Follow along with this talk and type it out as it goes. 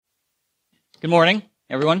Good morning,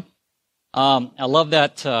 everyone. I love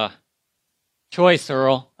that choice,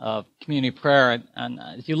 Earl, of community prayer. And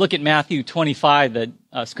if you look at Matthew 25, the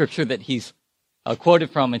scripture that he's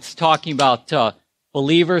quoted from, it's talking about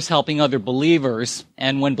believers helping other believers.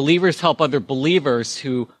 And when believers help other believers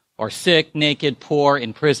who are sick, naked, poor,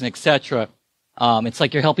 in prison, etc., it's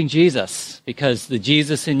like you're helping Jesus, because the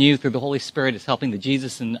Jesus in you through the Holy Spirit is helping the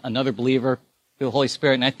Jesus in another believer through the Holy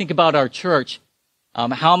Spirit. And I think about our church.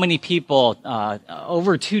 How many people,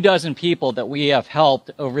 over 24 people that we have helped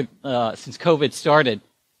over since COVID started,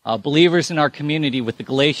 believers in our community with the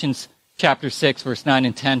Galatians chapter 6, verse 9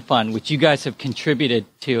 and 10 fund, which you guys have contributed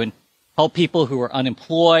to, and help people who were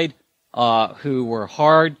unemployed, who were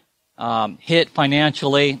hard hit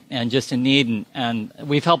financially and just in need. And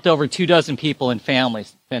we've helped over 24 people and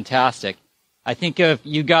families. Fantastic. I think of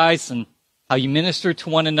you guys and how you minister to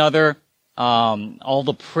one another. All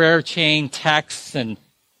the prayer chain texts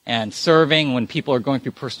and serving when people are going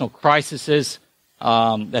through personal crises,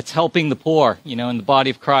 that's helping the poor, in the body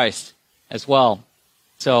of Christ as well.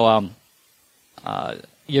 So,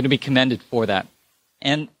 you're to be commended for that.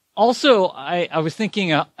 And also, I was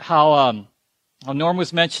thinking how Norm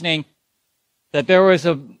was mentioning that there was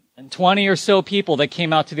 20 or so people that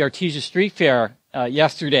came out to the Artesia Street Fair,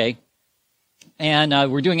 yesterday.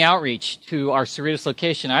 And, we're doing outreach to our Cerritos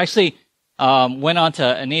location. I actually went on to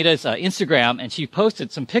Anita's Instagram, and she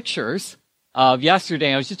posted some pictures of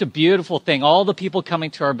yesterday. It was just a beautiful thing. All the people coming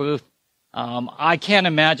to our booth. I can't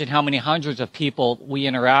imagine how many hundreds of people we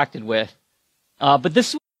interacted with. But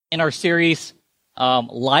this in our series,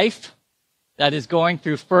 Life, that is going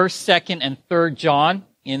through 1st, 2nd, and 3rd John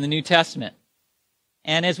in the New Testament.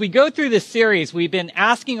 And as we go through this series, we've been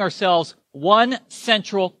asking ourselves one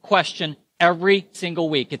central question every single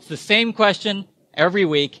week. It's the same question every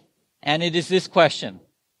week. And it is this question: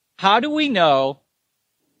 how do we know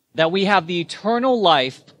that we have the eternal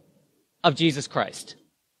life of Jesus Christ?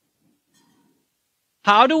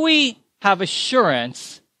 How do we have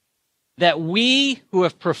assurance that we who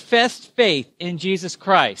have professed faith in Jesus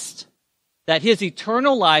Christ, that his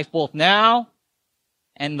eternal life, both now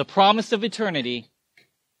and the promise of eternity,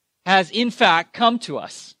 has in fact come to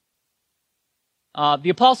us? The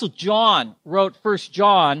Apostle John wrote 1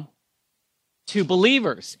 John to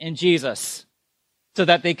believers in Jesus so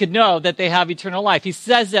that they could know that they have eternal life. He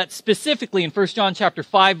says that specifically in 1 John chapter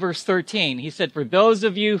 5, verse 13. He said, "For those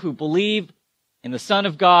of you who believe in the Son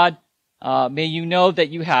of God, may you know that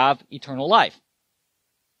you have eternal life."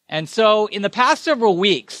 And so in the past several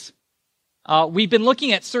weeks, we've been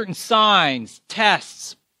looking at certain signs,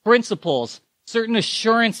 tests, principles, certain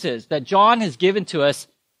assurances that John has given to us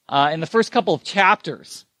in the first couple of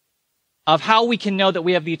chapters of how we can know that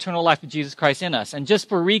we have the eternal life of Jesus Christ in us. And just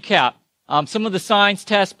for recap, some of the signs,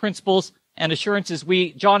 tests, principles, and assurances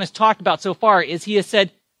John has talked about so far is he has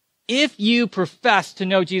said, if you profess to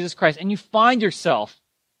know Jesus Christ and you find yourself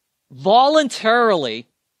voluntarily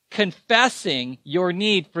confessing your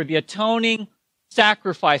need for the atoning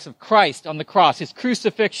sacrifice of Christ on the cross, his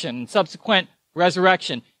crucifixion and subsequent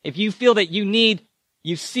resurrection, if you feel that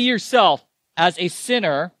you see yourself as a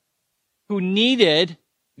sinner who needed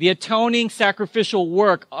the atoning sacrificial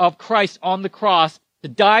work of Christ on the cross to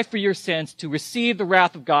die for your sins, to receive the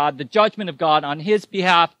wrath of God, the judgment of God on his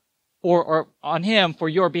behalf, or on him for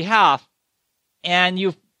your behalf, and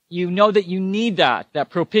you know that you need that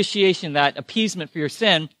propitiation, that appeasement for your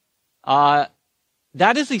sin, that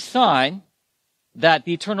is a sign that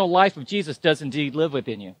the eternal life of Jesus does indeed live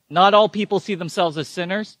within you. Not all people see themselves as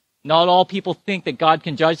sinners. Not all people think that God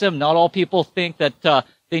can judge them. Not all people think that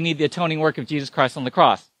they need the atoning work of Jesus Christ on the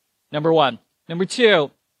cross. Number one. Number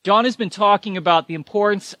two, John has been talking about the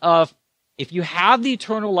importance of, if you have the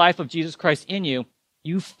eternal life of Jesus Christ in you,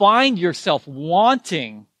 you find yourself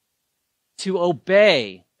wanting to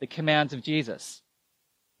obey the commands of Jesus.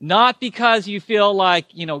 Not because you feel like,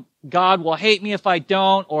 God will hate me if I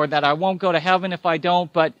don't, or that I won't go to heaven if I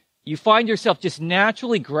don't, but you find yourself just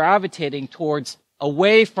naturally gravitating towards,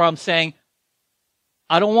 away from saying,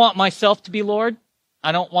 I don't want myself to be Lord.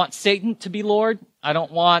 I don't want Satan to be Lord. I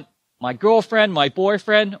don't want my girlfriend, my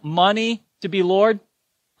boyfriend, money to be Lord.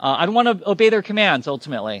 I don't want to obey their commands,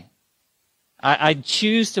 ultimately. I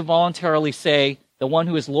choose to voluntarily say, the one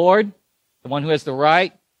who is Lord, the one who has the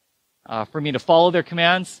right for me to follow their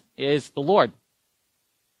commands is the Lord.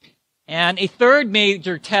 And a third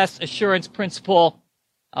major test assurance principle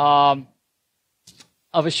of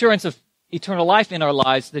assurance of eternal life in our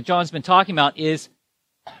lives that John's been talking about is,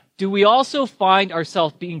 do we also find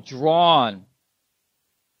ourselves being drawn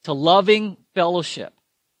to loving fellowship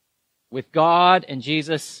with God and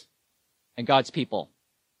Jesus and God's people?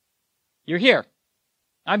 You're here.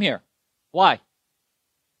 I'm here. Why?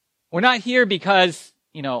 We're not here because,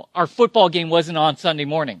 our football game wasn't on Sunday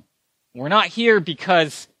morning. We're not here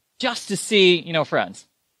because just to see, friends.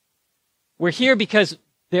 We're here because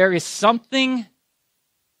there is something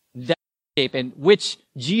that in which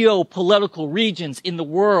geopolitical regions in the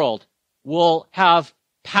world will have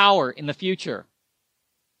power in the future.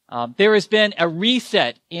 There has been a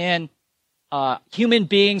reset in human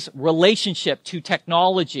beings' relationship to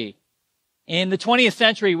technology. In the 20th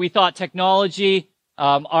century, we thought technology,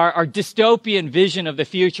 our dystopian vision of the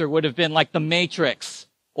future would have been like the Matrix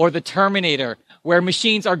or the Terminator, where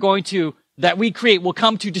machines that we create will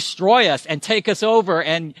come to destroy us and take us over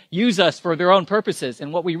and use us for their own purposes.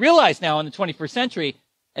 And what we realize now in the 21st century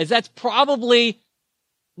is that's probably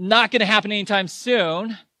not going to happen anytime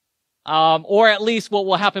soon. Or at least what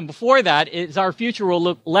will happen before that is our future will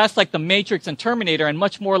look less like the Matrix and Terminator and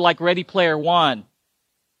much more like Ready Player One,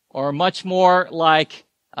 or much more like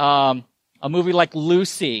a movie like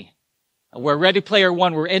Lucy, where Ready Player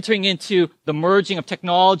One, we're entering into the merging of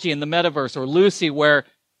technology and the metaverse, or Lucy, where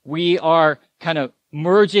we are kind of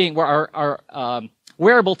merging, where our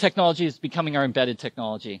wearable technology is becoming our embedded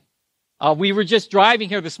technology. We were just driving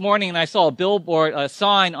here this morning, and I saw a billboard, a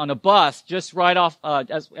sign on a bus just right off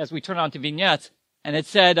as we turn on to vignettes, and it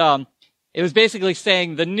said it was basically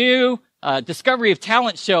saying the new Discovery of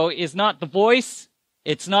Talent show is not The Voice,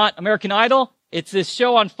 it's not American Idol, it's this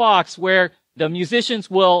show on Fox where the musicians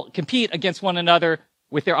will compete against one another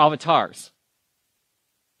with their avatars.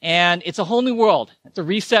 And it's a whole new world. It's a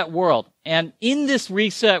reset world. And in this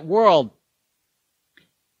reset world,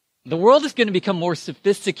 the world is going to become more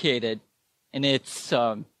sophisticated in its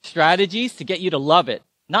strategies to get you to love it,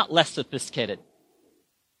 not less sophisticated.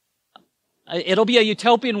 It'll be a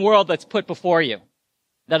utopian world that's put before you.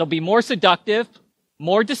 That'll be more seductive,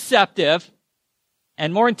 more deceptive,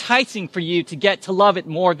 and more enticing for you to get to love it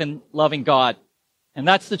more than loving God. And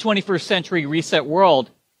that's the 21st century reset world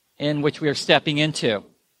in which we are stepping into.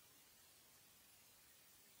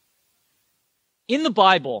 In the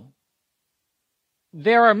Bible,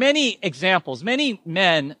 there are many examples, many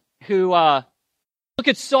men who look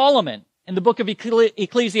at Solomon in the book of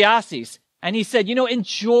Ecclesiastes, and he said,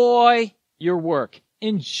 enjoy your work,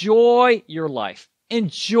 enjoy your life,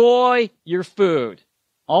 enjoy your food,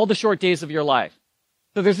 all the short days of your life.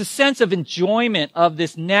 So there's a sense of enjoyment of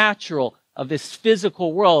this natural, of this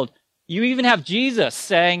physical world. You even have Jesus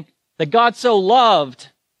saying that God so loved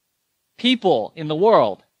people in the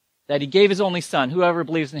world that he gave his only son. Whoever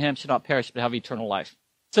believes in him should not perish but have eternal life.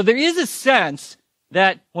 So there is a sense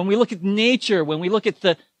that when we look at nature, when we look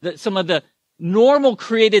at some of the normal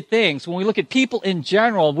created things, when we look at people in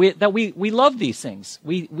general, we love these things.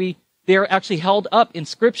 They're actually held up in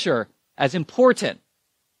Scripture as important.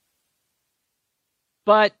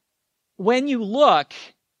 But when you look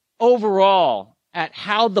overall at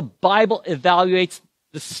how the Bible evaluates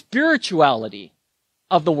the spirituality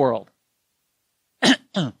of the world,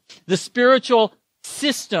 the spiritual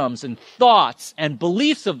systems and thoughts and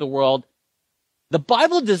beliefs of the world, the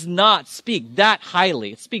Bible does not speak that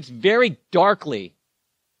highly. It speaks very darkly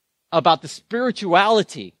about the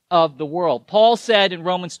spirituality of the world. Paul said in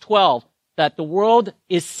Romans 12 that the world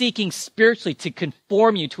is seeking spiritually to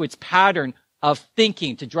conform you to its pattern of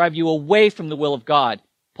thinking, to drive you away from the will of God.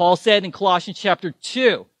 Paul said in Colossians chapter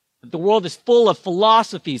 2 that the world is full of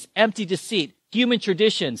philosophies, empty deceit, human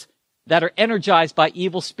traditions that are energized by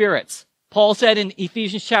evil spirits. Paul said in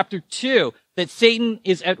Ephesians chapter 2 that Satan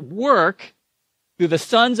is at work through the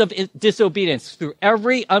sons of disobedience, through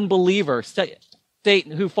every unbeliever,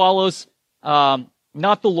 Satan who follows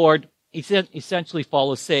not the Lord, essentially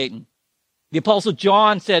follows Satan. The Apostle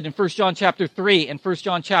John said in 1 John chapter 3 and 1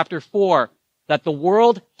 John chapter 4 that the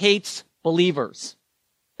world hates believers,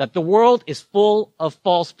 that the world is full of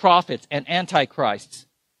false prophets and antichrists.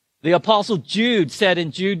 The Apostle Jude said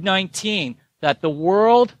in Jude 19 that the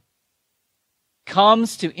world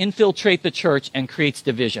comes to infiltrate the church and creates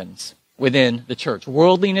divisions within the church.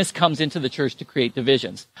 Worldliness comes into the church to create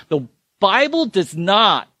divisions. The Bible does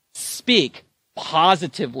not speak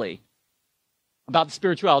positively about the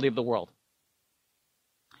spirituality of the world.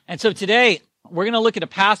 And so today, we're going to look at a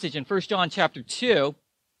passage in 1 John chapter 2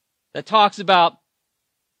 that talks about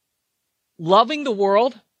loving the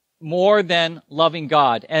world more than loving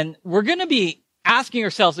God. And we're going to be asking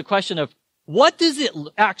ourselves the question of, what does it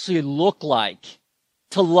actually look like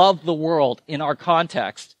to love the world in our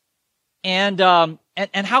context? And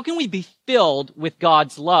how can we be filled with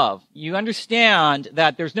God's love? You understand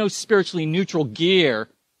that there's no spiritually neutral gear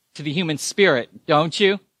to the human spirit, don't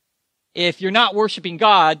you? If you're not worshiping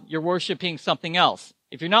God, you're worshiping something else.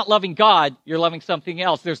 If you're not loving God, you're loving something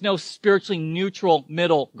else. There's no spiritually neutral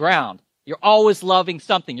middle ground. You're always loving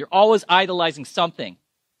something. You're always idolizing something.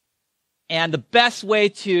 And the best way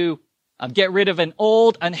to get rid of an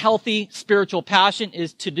old, unhealthy spiritual passion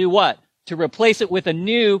is to do what? To replace it with a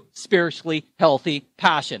new, spiritually healthy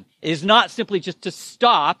passion. It is not simply just to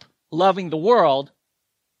stop loving the world.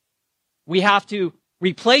 We have to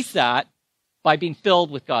replace that by being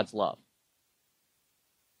filled with God's love.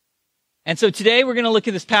 And so today we're going to look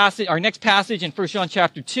at this passage, our next passage in 1 John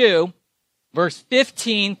chapter 2, verse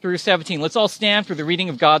 15 through 17. Let's all stand for the reading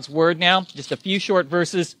of God's word now. Just a few short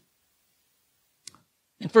verses.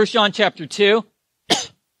 In 1 John chapter 2,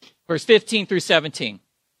 verse 15 through 17.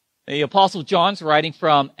 The Apostle John's writing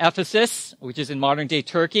from Ephesus, which is in modern-day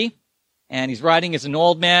Turkey. And he's writing as an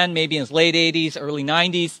old man, maybe in his late 80s, early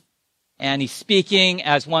 90s. And he's speaking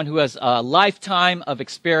as one who has a lifetime of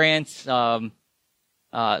experience,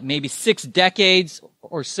 maybe 6 decades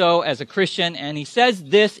or so as a Christian. And he says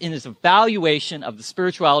this in his evaluation of the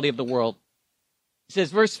spirituality of the world. He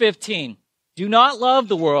says, verse 15, "Do not love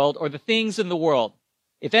the world or the things in the world.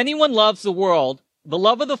 If anyone loves the world, the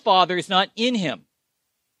love of the Father is not in him.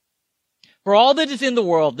 For all that is in the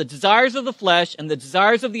world, the desires of the flesh and the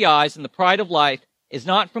desires of the eyes and the pride of life is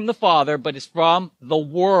not from the Father, but is from the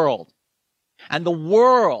world. And the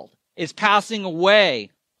world is passing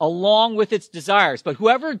away along with its desires. But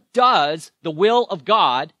whoever does the will of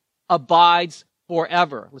God abides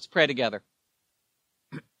forever." Let's pray together.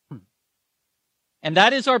 And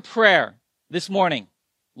that is our prayer this morning,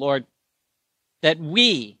 Lord, that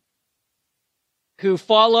we who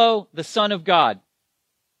follow the Son of God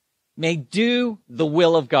may do the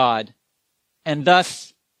will of God and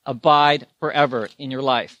thus abide forever in your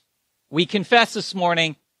life. We confess this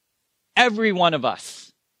morning, every one of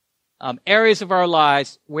us, areas of our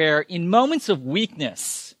lives where in moments of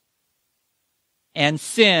weakness and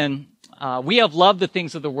sin, we have loved the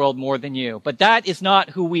things of the world more than you. But that is not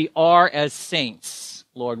who we are as saints,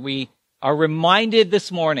 Lord. We are reminded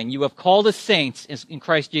this morning, you have called us saints in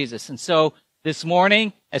Christ Jesus. And so this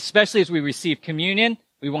morning, especially as we receive communion,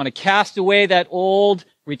 we want to cast away that old,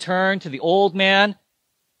 return to the old man,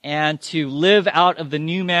 and to live out of the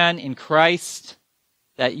new man in Christ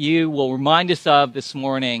that you will remind us of this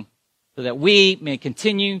morning, so that we may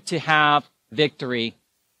continue to have victory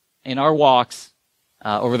in our walks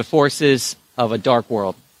over the forces of a dark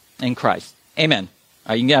world in Christ. Amen. All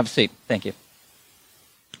right, you can have a seat. Thank you.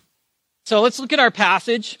 So let's look at our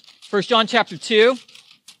passage, 1 John chapter 2,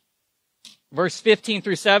 verse 15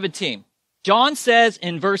 through 17. John says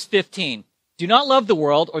in verse 15, "Do not love the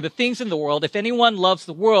world or the things in the world. If anyone loves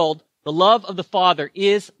the world, the love of the Father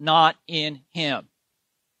is not in him."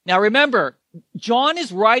 Now remember, John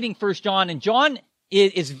is writing 1 John, and John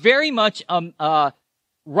is very much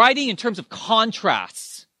writing in terms of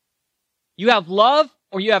contrasts. You have love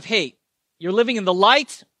or you have hate. You're living in the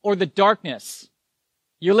light or the darkness.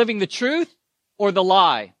 You're living the truth or the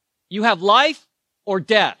lie. You have life or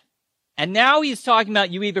death. And now he's talking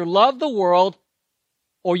about you either love the world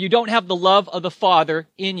or you don't have the love of the Father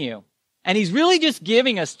in you. And he's really just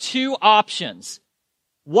giving us 2 options.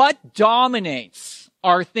 What dominates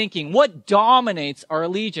our thinking? What dominates our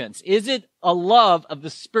allegiance? Is it a love of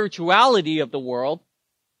the spirituality of the world,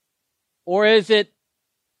 or is it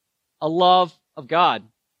a love of God?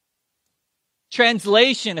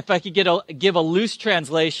 Translation, if I could give a loose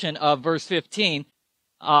translation of verse 15,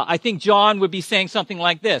 I think John would be saying something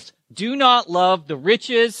like this: "Do not love the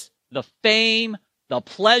riches, the fame, the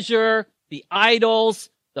pleasure, the idols,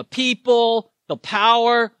 the people, the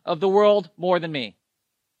power of the world more than me."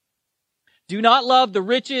 Do not love the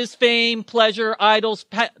riches, fame, pleasure, idols,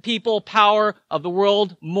 people, power of the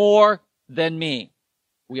world more than me.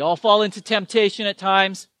 We all fall into temptation at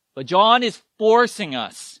times, but John is forcing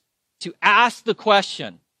us to ask the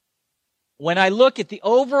question, when I look at the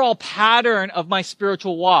overall pattern of my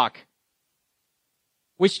spiritual walk,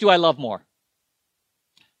 which do I love more?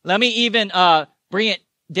 Let me even bring it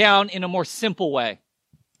down in a more simple way.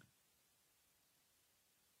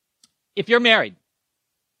 If you're married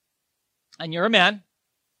and you're a man,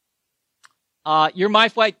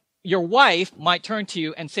 your wife might turn to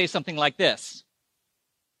you and say something like this: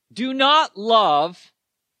 "Do not love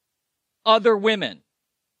other women.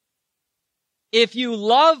 If you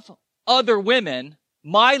love other women,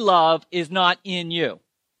 my love is not in you."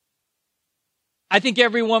 I think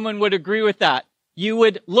every woman would agree with that. You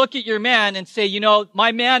would look at your man and say,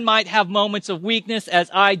 my man might have moments of weakness as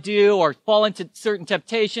I do, or fall into certain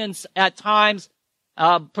temptations at times,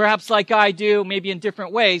 perhaps like I do, maybe in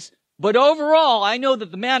different ways. But overall, I know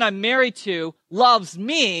that the man I'm married to loves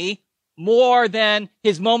me more than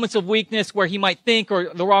his moments of weakness where he might think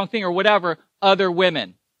or the wrong thing or whatever, other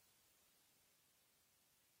women.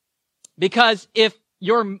 Because if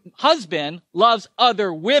your husband loves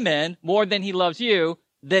other women more than he loves you,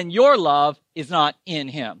 then your love is not in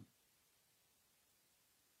him.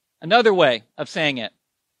 Another way of saying it,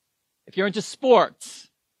 if you're into sports,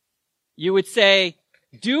 you would say,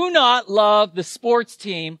 do not love the sports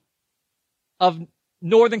team of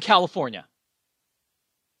Northern California.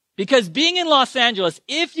 Because being in Los Angeles,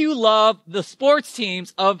 if you love the sports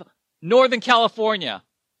teams of Northern California,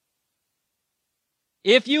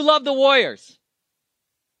 if you love the Warriors,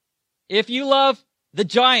 if you love the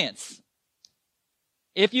Giants,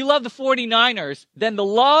 if you love the 49ers, then the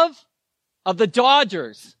love of the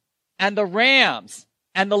Dodgers and the Rams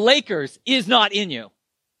and the Lakers is not in you.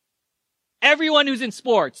 Everyone who's in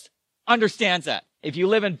sports understands that. If you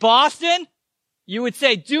live in Boston, you would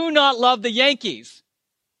say, do not love the Yankees,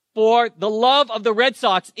 for the love of the Red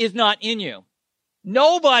Sox is not in you.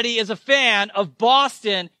 Nobody is a fan of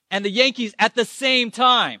Boston and the Yankees at the same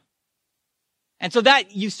time. And so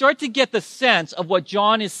that you start to get the sense of what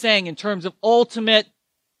John is saying in terms of ultimate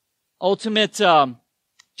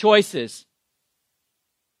choices.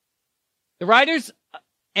 The writers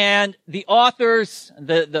and the authors,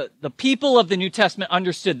 the people of the New Testament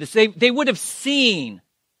understood this. They would have seen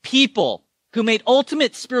people who made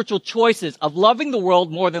ultimate spiritual choices of loving the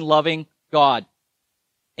world more than loving God.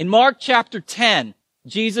 In Mark chapter 10,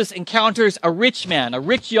 Jesus encounters a rich man, a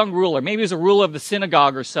rich young ruler. Maybe he was a ruler of the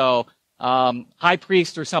synagogue or so, high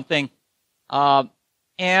priest or something.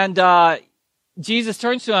 Jesus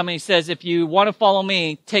turns to him and he says, if you want to follow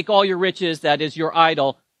me, take all your riches, that is your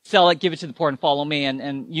idol, sell it, give it to the poor, and follow me.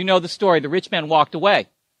 And you know the story. The rich man walked away.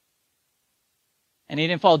 And he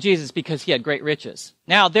didn't follow Jesus because he had great riches.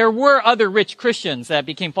 Now, there were other rich Christians that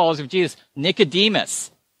became followers of Jesus.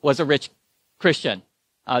 Nicodemus was a rich Christian.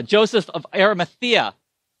 Joseph of Arimathea.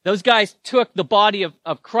 Those guys took the body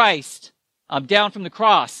of Christ down from the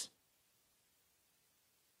cross.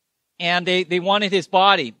 And they wanted his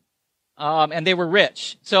body. And they were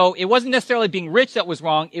rich. So it wasn't necessarily being rich that was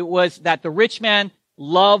wrong. It was that the rich man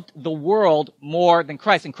loved the world more than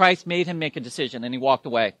Christ. And Christ made him make a decision and he walked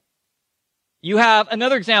away. You have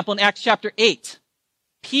another example in Acts chapter 8.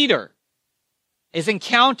 Peter is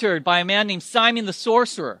encountered by a man named Simon the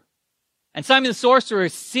sorcerer. And Simon the sorcerer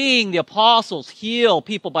is seeing the apostles heal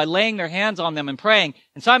people by laying their hands on them and praying.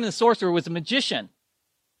 And Simon the sorcerer was a magician.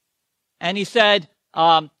 And he said,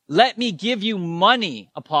 let me give you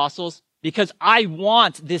money, apostles, because I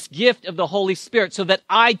want this gift of the Holy Spirit so that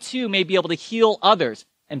I too may be able to heal others.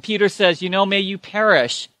 And Peter says, may you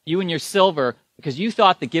perish, you and your silver, because you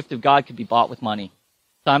thought the gift of God could be bought with money.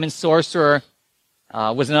 Simon sorcerer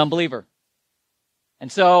was an unbeliever.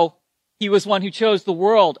 And so he was one who chose the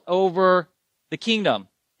world over the kingdom.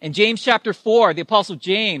 In James chapter 4, the apostle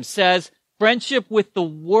James says, friendship with the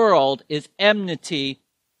world is enmity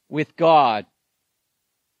with God.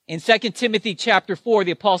 In 2 Timothy chapter 4,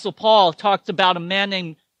 the apostle Paul talks about a man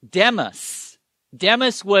named Demas.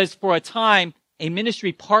 Demas was for a time a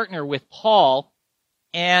ministry partner with Paul.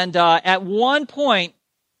 And at one point,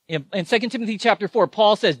 in 2 Timothy chapter 4,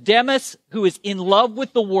 Paul says, Demas, who is in love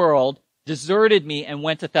with the world, deserted me and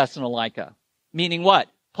went to Thessalonica. Meaning what?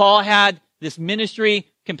 Paul had this ministry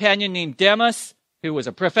companion named Demas, who was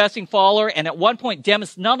a professing follower. And at one point,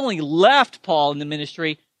 Demas not only left Paul in the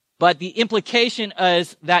ministry, but the implication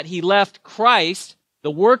is that he left Christ,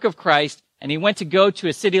 the work of Christ, and he went to go to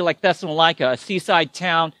a city like Thessalonica, a seaside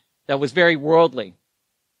town that was very worldly.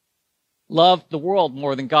 Loved the world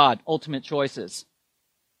more than God. Ultimate choices.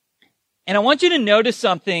 And I want you to notice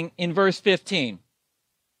something in verse 15.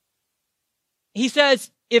 He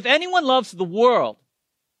says, if anyone loves the world,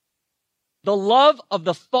 the love of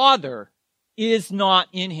the Father is not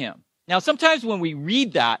in him. Now, sometimes when we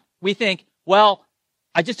read that, we think, well,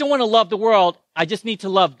 I just don't want to love the world. I just need to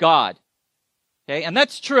love God. Okay. And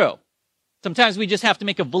that's true. Sometimes we just have to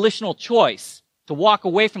make a volitional choice to walk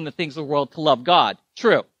away from the things of the world to love God.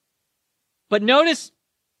 True. But notice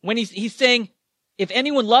when he's saying, if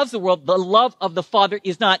anyone loves the world, the love of the Father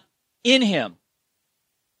is not in him.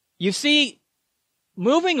 You see,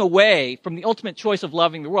 moving away from the ultimate choice of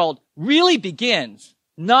loving the world really begins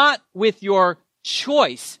not with your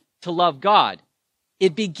choice to love God.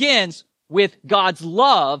 It begins with God's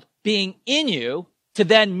love being in you to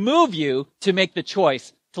then move you to make the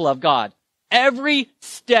choice to love God. Every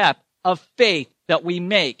step of faith that we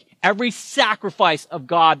make, every sacrifice of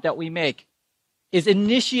God that we make is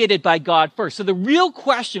initiated by God first. So the real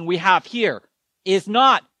question we have here is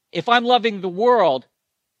not, if I'm loving the world,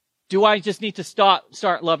 do I just need to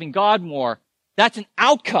start loving God more? That's an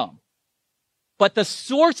outcome. But the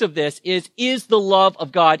source of this is the love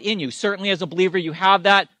of God in you? Certainly as a believer you have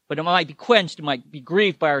that, but it might be quenched, it might be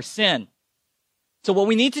grieved by our sin. So what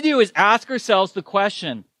we need to do is ask ourselves the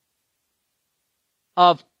question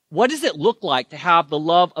of what does it look like to have the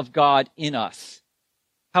love of God in us?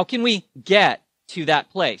 How can we get to that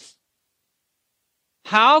place?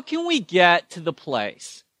 How can we get to the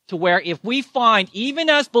place to where if we find, even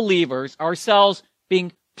as believers, ourselves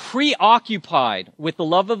being preoccupied with the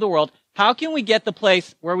love of the world, how can we get the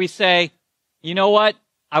place where we say, you know what?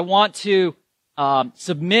 I want to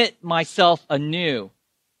submit myself anew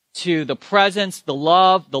to the presence, the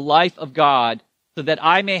love, the life of God, so that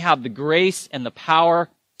I may have the grace and the power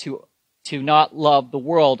to not love the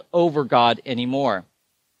world over God anymore.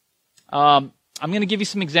 I'm going to give you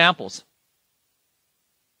some examples.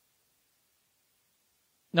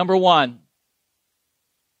 Number one,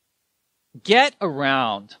 get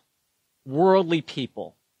around worldly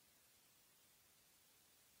people.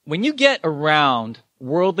 When you get around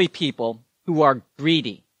worldly people who are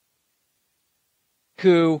greedy,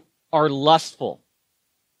 who are lustful,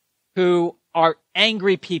 who are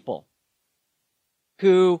angry people,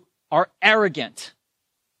 who are arrogant,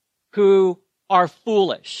 who are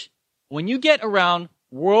foolish, when you get around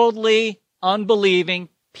worldly, unbelieving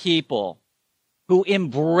people who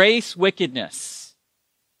embrace wickedness,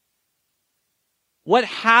 what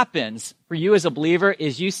happens for you as a believer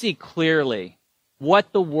is you see clearly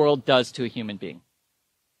what the world does to a human being.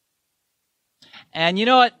 And you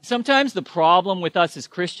know what? Sometimes the problem with us as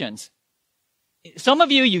Christians, some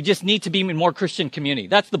of you just need to be in more Christian community.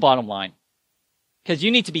 That's the bottom line. Because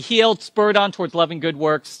you need to be healed, spurred on towards loving good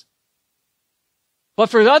works. But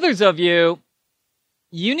for others of you,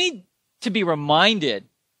 you need to be reminded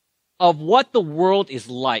of what the world is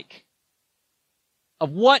like,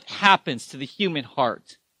 of what happens to the human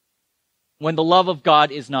heart when the love of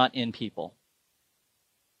God is not in people.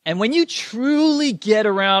 And when you truly get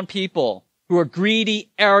around people who are greedy,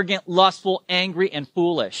 arrogant, lustful, angry, and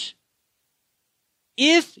foolish,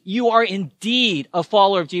 if you are indeed a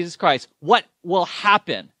follower of Jesus Christ, what will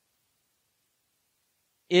happen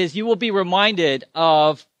is you will be reminded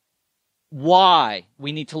of why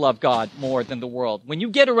we need to love God more than the world. When you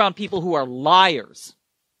get around people who are liars,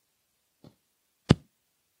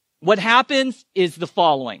 what happens is the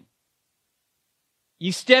following.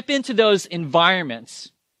 You step into those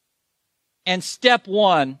environments, and step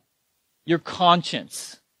one, your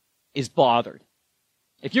conscience is bothered.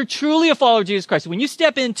 If you're truly a follower of Jesus Christ, when you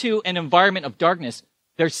step into an environment of darkness,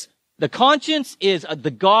 the conscience is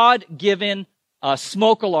the God-given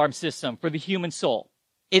smoke alarm system for the human soul.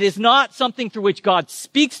 It is not something through which God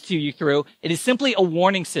speaks to you through. It is simply a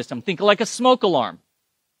warning system. Think like a smoke alarm.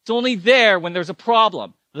 It's only there when there's a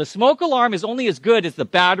problem. The smoke alarm is only as good as the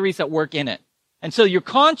batteries that work in it. And so your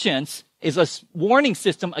conscience is a warning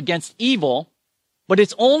system against evil, but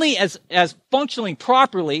it's only as functioning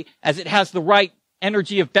properly as it has the right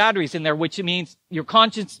energy of batteries in there, which means your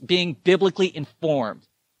conscience being biblically informed.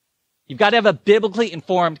 You've got to have a biblically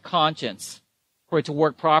informed conscience for it to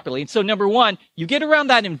work properly. And so number one, you get around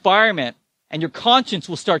that environment and your conscience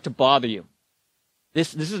will start to bother you.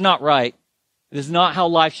 This is not right. This is not how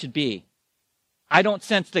life should be. I don't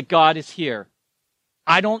sense that God is here.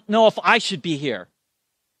 I don't know if I should be here.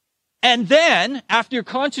 And then, after your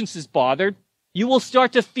conscience is bothered, you will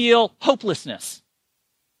start to feel hopelessness.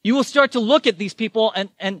 You will start to look at these people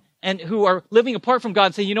and who are living apart from God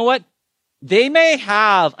and say, you know what? They may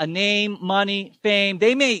have a name, money, fame.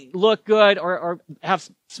 They may look good or have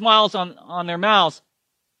smiles on their mouths.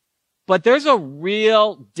 But there's a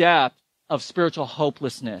real depth of spiritual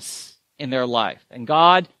hopelessness in their life. And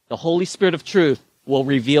God, the Holy Spirit of truth, will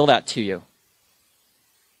reveal that to you.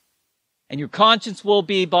 And your conscience will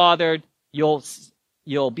be bothered. You'll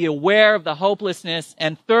be aware of the hopelessness.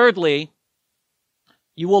 And thirdly,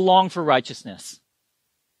 you will long for righteousness.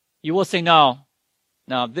 You will say, no,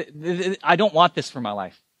 I don't want this for my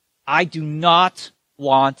life. I do not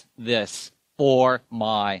want this for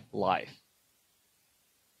my life.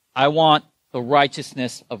 I want the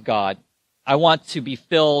righteousness of God. I want to be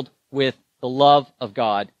filled with the love of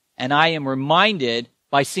God. And I am reminded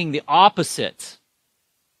by seeing the opposite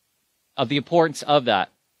of the importance of that.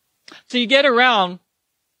 So you get around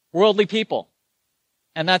worldly people,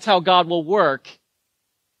 and that's how God will work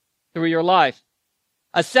through your life.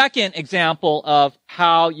 A second example of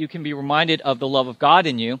how you can be reminded of the love of God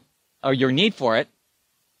in you, or your need for it,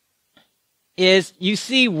 is you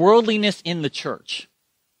see worldliness in the church.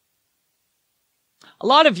 A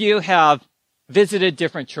lot of you have visited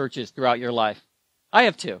different churches throughout your life. I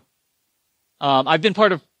have too. I've been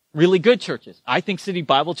part of really good churches. I think City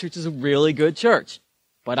Bible Church is a really good church.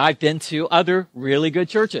 But I've been to other really good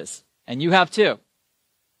churches. And you have too.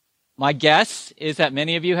 My guess is that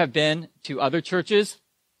many of you have been to other churches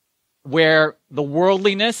where the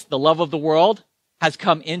worldliness, the love of the world, has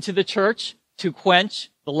come into the church to quench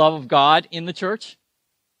the love of God in the church.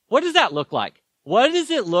 What does that look like? What does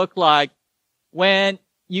it look like when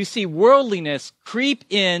you see worldliness creep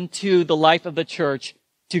into the life of the church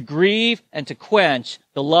to grieve and to quench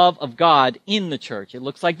the love of God in the church? It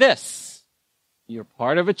looks like this. You're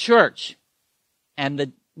part of a church. And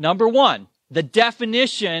the number one, the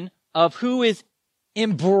definition of who is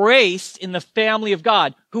embraced in the family of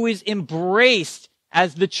God, who is embraced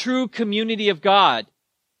as the true community of God,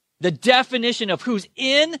 the definition of who's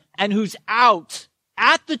in and who's out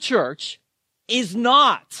at the church is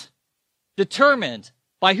not determined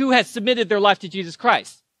by who has submitted their life to Jesus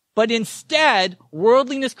Christ. But instead,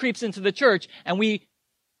 worldliness creeps into the church, and we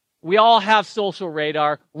all have social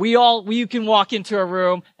radar. You can walk into a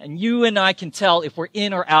room, and you and I can tell if we're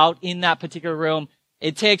in or out in that particular room.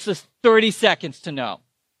 It takes us 30 seconds to know.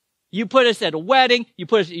 You put us at a wedding, you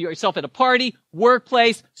put yourself at a party,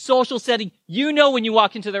 workplace, social setting. You know when you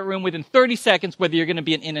walk into that room within 30 seconds whether you're going to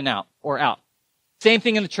be an in and out or out. Same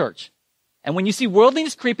thing in the church. And when you see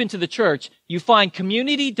worldliness creep into the church, you find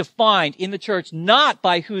community defined in the church not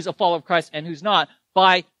by who's a follower of Christ and who's not,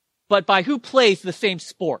 but by who plays the same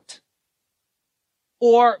sport.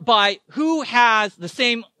 Or by who has the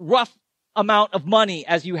same rough amount of money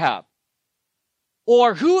as you have.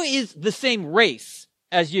 Or who is the same race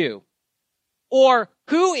as you. Or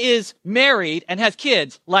who is married and has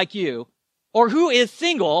kids like you. Or who is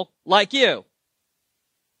single like you.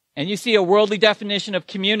 And you see a worldly definition of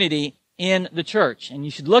community in the church. And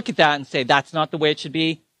you should look at that and say, that's not the way it should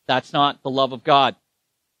be. That's not the love of God.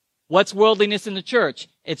 What's worldliness in the church?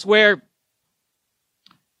 It's where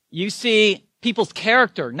you see people's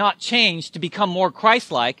character not change to become more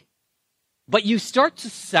Christ-like, but you start to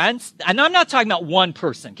sense, and I'm not talking about one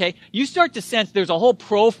person, okay? You start to sense there's a whole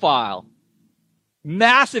profile,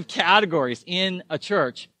 massive categories in a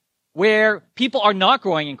church where people are not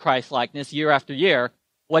growing in Christ-likeness year after year.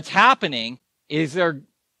 What's happening is they're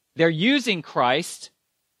using Christ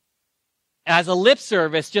as a lip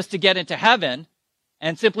service just to get into heaven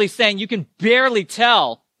and simply saying you can barely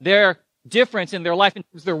tell their difference in their life and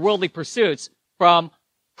their worldly pursuits from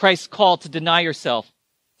Christ's call to deny yourself,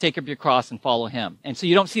 take up your cross and follow him. And so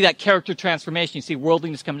you don't see that character transformation. You see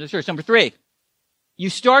worldliness come to the church. Number three, you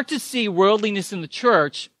start to see worldliness in the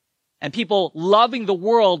church and people loving the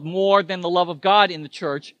world more than the love of God in the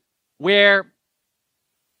church, where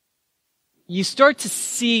you start to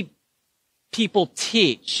see people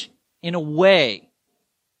teach in a way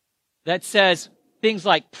that says things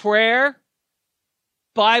like prayer,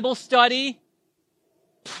 Bible study,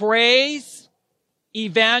 praise,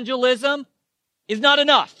 evangelism is not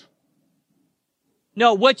enough.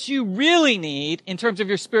 No, what you really need in terms of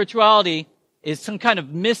your spirituality is some kind of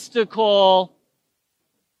mystical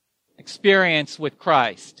experience with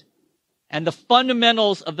Christ. And the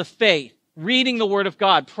fundamentals of the faith, reading the Word of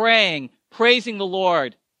God, praying, praising the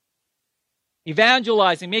Lord,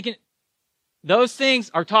 evangelizing, those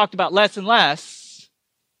things are talked about less and less.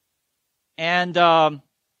 And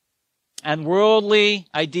worldly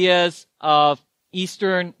ideas of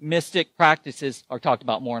Eastern mystic practices are talked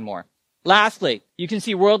about more and more. Lastly, you can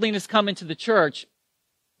see worldliness come into the church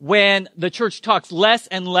when the church talks less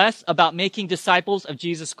and less about making disciples of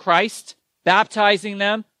Jesus Christ, baptizing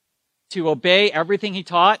them to obey everything he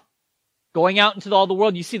taught, going out into all the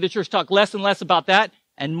world. You see the church talk less and less about that,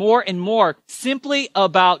 and more simply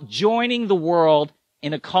about joining the world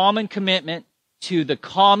in a common commitment to the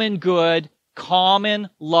common good, common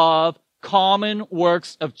love, common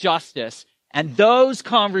works of justice. And those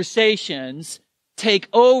conversations take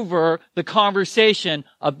over the conversation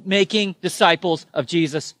of making disciples of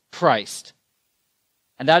Jesus Christ.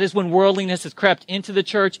 And that is when worldliness has crept into the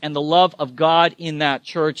church and the love of God in that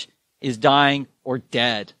church is dying or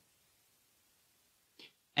dead.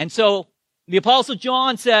 And so the Apostle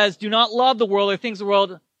John says, do not love the world or things of the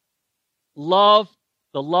world.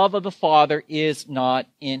 The love of the Father is not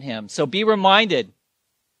in him. So be reminded,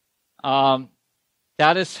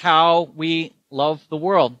 that is how we love the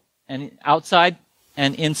world, and outside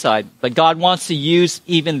and inside. But God wants to use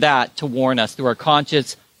even that to warn us through our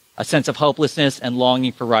conscience, a sense of hopelessness and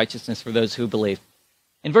longing for righteousness for those who believe.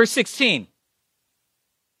 In verse 16,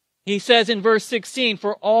 he says in verse 16,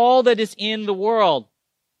 for all that is in the world,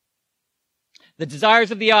 the desires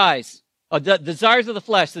of the eyes, the desires of the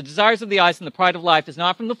flesh, the desires of the eyes, and the pride of life is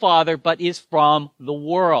not from the Father, but is from the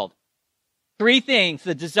world. Three things: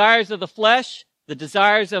 the desires of the flesh, the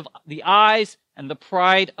desires of the eyes, and the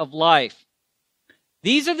pride of life.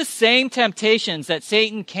 These are the same temptations that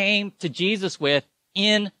Satan came to Jesus with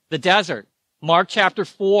in the desert. Mark chapter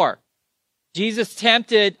 4.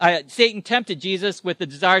 Satan tempted Jesus with the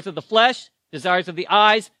desires of the flesh, desires of the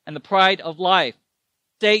eyes, and the pride of life.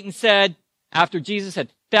 Satan said, after Jesus had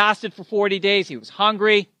fasted for 40 days, he was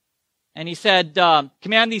hungry, and he said,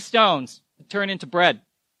 command these stones to turn into bread.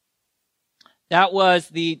 That was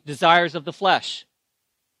the desires of the flesh.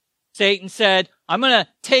 Satan said, I'm going to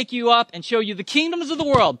take you up and show you the kingdoms of the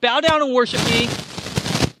world. Bow down and worship me.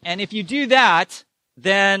 And if you do that,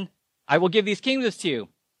 then I will give these kingdoms to you.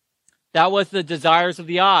 That was the desires of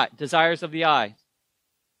the eye.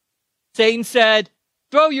 Satan said,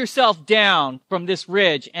 throw yourself down from this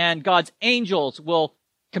ridge and God's angels will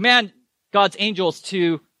command God's angels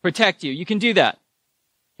to protect you. You can do that.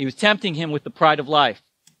 He was tempting him with the pride of life.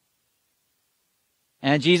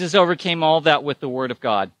 And Jesus overcame all that with the word of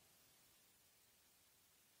God.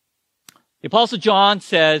 The Apostle John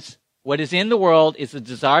says, what is in the world is the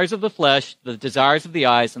desires of the flesh, the desires of the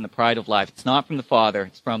eyes, and the pride of life. It's not from the Father,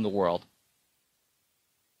 it's from the world.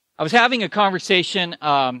 I was having a conversation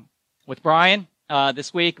with Brian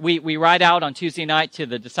this week. We ride out on Tuesday night to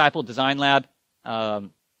the Disciple Design Lab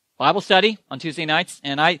Bible study on Tuesday nights,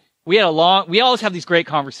 and we always have these great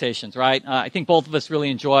conversations, right? I think both of us really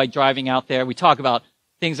enjoy driving out there. We talk about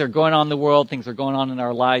things that are going on in the world, things that are going on in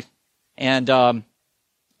our life, and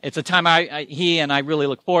it's a time he and I really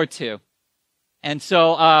look forward to. And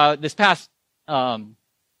so this past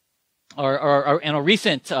or in a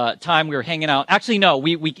recent time, we were hanging out. Actually, no,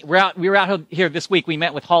 we were out here this week. We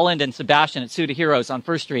met with Holland and Sebastian at Suda Heroes on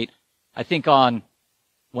First Street, I think on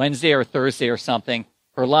Wednesday or Thursday or something,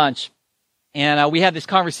 for lunch. And we had this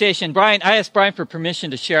conversation. I asked Brian for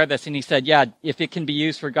permission to share this, and he said, yeah, if it can be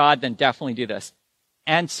used for God, then definitely do this.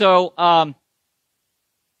 And so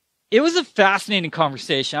it was a fascinating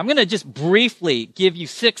conversation. I'm going to just briefly give you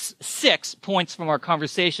six points from our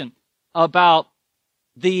conversation about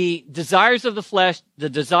the desires of the flesh, the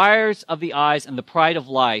desires of the eyes, and the pride of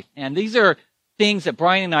life. And these are things that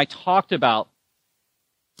Brian and I talked about.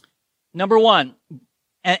 Number one,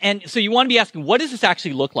 and so you want to be asking, what does this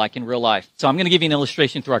actually look like in real life? So I'm going to give you an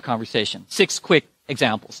illustration through our conversation. 6 quick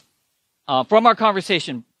examples. From our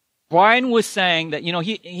conversation, Brian was saying that,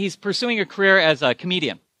 he's pursuing a career as a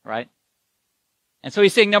comedian, right? And so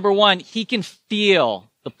he's saying, number one, he can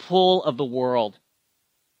feel the pull of the world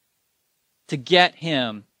to get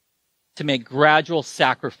him to make gradual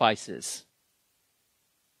sacrifices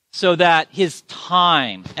so that his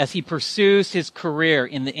time, as he pursues his career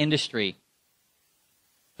in the industry,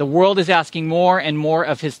 the world is asking more and more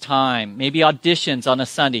of his time. Maybe auditions on a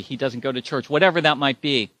Sunday. He doesn't go to church, whatever that might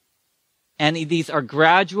be. And these are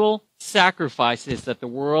gradual sacrifices that the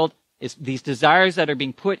world is, these desires that are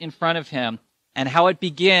being put in front of him. And how it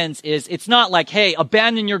begins is, it's not like, hey,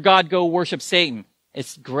 abandon your God, go worship Satan.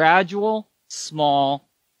 It's gradual, small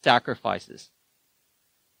sacrifices.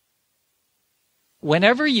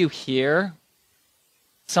 Whenever you hear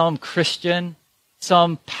some Christian,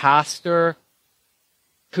 some pastor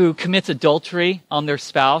who commits adultery on their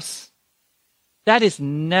spouse, that is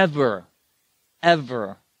never,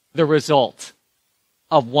 ever the result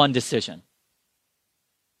of one decision.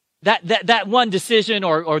 That one decision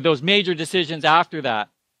or those major decisions after that,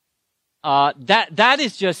 that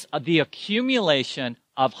is just the accumulation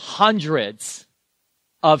of hundreds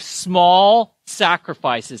of small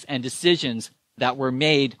sacrifices and decisions that were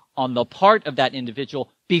made on the part of that individual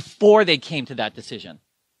before they came to that decision.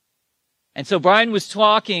 And so Brian was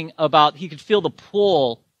talking about he could feel the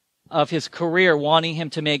pull of his career, wanting him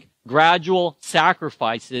to make gradual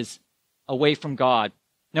sacrifices away from God.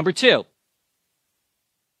 Number 2.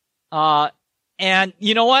 And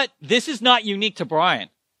you know what? This is not unique to Brian.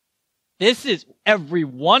 This is, every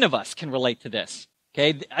one of us can relate to this.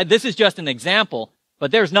 Okay? This is just an example,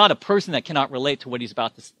 but there's not a person that cannot relate to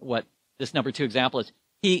what this number 2 example is.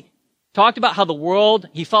 He talked about how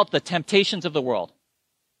he felt the temptations of the world.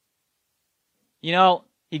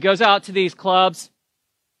 He goes out to these clubs,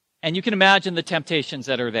 and you can imagine the temptations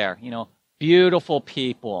that are there. Beautiful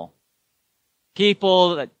people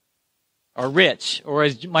that are rich, or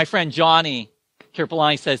as my friend Johnny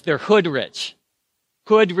Kirpolani says, they're hood rich.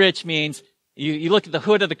 Hood rich means you look at the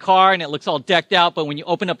hood of the car and it looks all decked out, but when you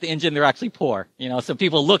open up the engine, they're actually poor. So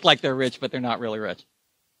people look like they're rich, but they're not really rich.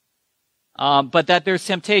 But that there's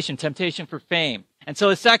temptation for fame. And so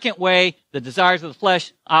the second way the desires of the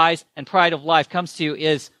flesh, eyes, and pride of life comes to you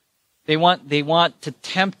is they want to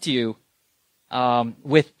tempt you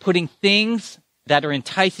with putting things that are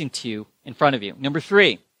enticing to you in front of you. Number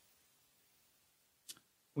 3,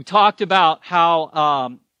 we talked about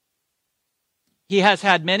how he has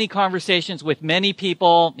had many conversations with many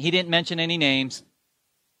people. He didn't mention any names.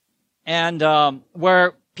 and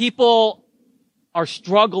where people are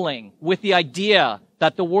struggling with the idea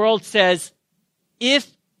that the world says, if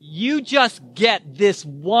you just get this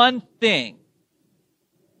one thing,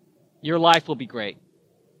 your life will be great.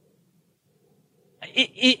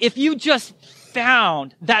 If you just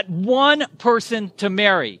found that one person to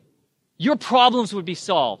marry, your problems would be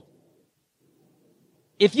solved.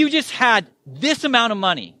 If you just had this amount of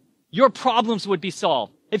money, your problems would be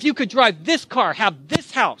solved. If you could drive this car, have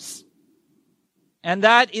this house. And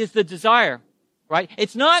that is the desire, right?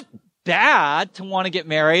 It's not bad to want to get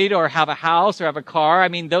married or have a house or have a car. I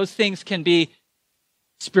mean, those things can be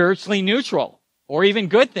spiritually neutral or even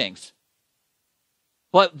good things.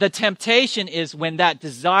 But the temptation is when that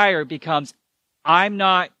desire becomes, I'm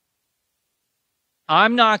not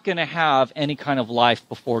going to have any kind of life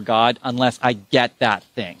before God unless I get that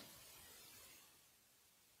thing.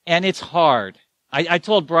 And it's hard. I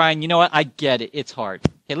told Brian, you know what? I get it. It's hard.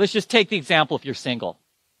 Okay, let's just take the example if you're single.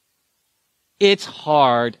 It's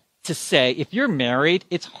hard to say, if you're married,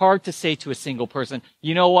 it's hard to say to a single person,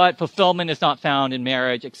 you know what? Fulfillment is not found in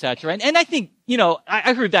marriage, etc. And I think,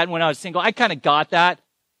 I heard that when I was single. I kind of got that.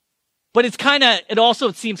 But it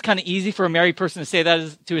seems kind of easy for a married person to say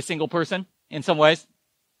that to a single person in some ways.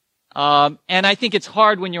 And I think it's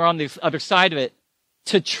hard when you're on the other side of it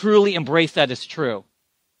to truly embrace that as true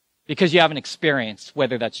because you haven't experienced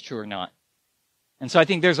whether that's true or not. And so I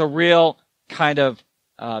think there's a real kind of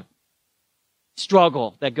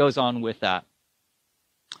struggle that goes on with that.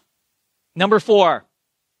 Number 4,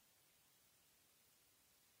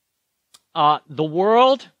 the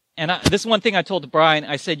world. And this is one thing I told to Brian.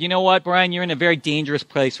 I said, you know what, Brian, you're in a very dangerous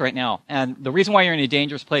place right now. And the reason why you're in a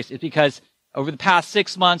dangerous place is because over the past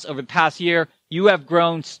 6 months, over the past year, you have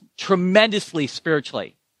grown tremendously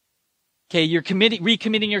spiritually. Okay, you're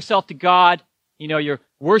recommitting yourself to God. You're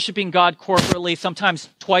worshiping God corporately, sometimes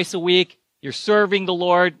twice a week. You're serving the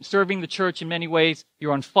Lord, serving the church in many ways.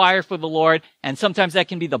 You're on fire for the Lord. And sometimes that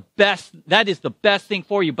can be that is the best thing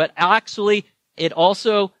for you. But actually, it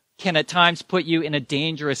also can at times put you in a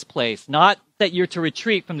dangerous place. Not that you're to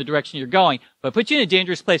retreat from the direction you're going, but put you in a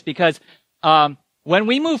dangerous place because when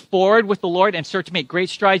we move forward with the Lord and start to make great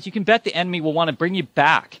strides, you can bet the enemy will want to bring you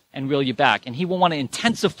back and reel you back. And he will want to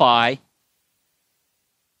intensify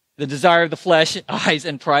the desire of the flesh, eyes,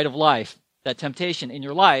 and pride of life, that temptation in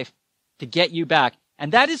your life to get you back.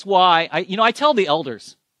 And that is why I tell the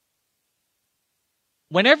elders,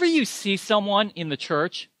 whenever you see someone in the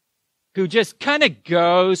church who just kind of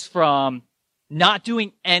goes from not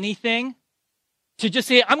doing anything to just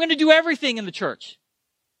say, I'm going to do everything in the church.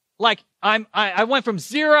 Like I went from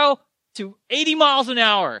 0 to 80 miles an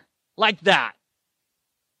hour, like that.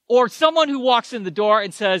 Or someone who walks in the door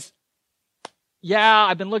and says, yeah,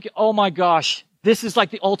 I've been looking, oh my gosh, this is like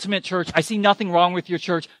the ultimate church. I see nothing wrong with your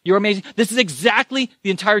church. You're amazing. This is exactly the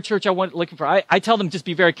entire church I went looking for. I tell them just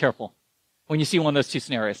be very careful when you see one of those two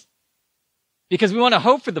scenarios. Because we want to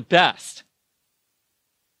hope for the best.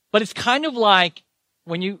 But it's kind of like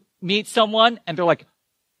when you meet someone and they're like,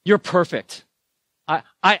 you're perfect.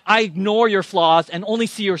 I ignore your flaws and only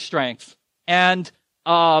see your strengths. And,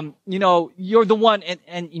 you're the one.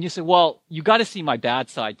 And you say, well, you got to see my bad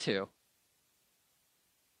side too.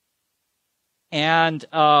 And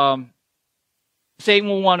Satan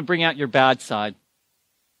will want to bring out your bad side.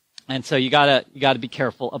 And so you gotta be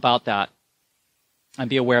careful about that. And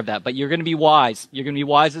be aware of that. But you're going to be wise. You're going to be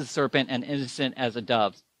wise as a serpent and innocent as a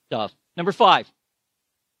dove. Number 5.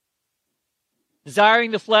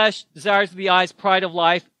 Desiring the flesh, desires of the eyes, pride of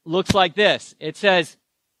life looks like this. It says,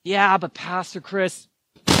 yeah, but Pastor Chris,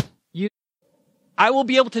 I will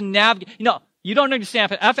be able to navigate. You don't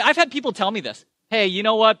understand. I've had people tell me this. Hey, you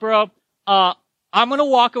know what, bro? I'm going to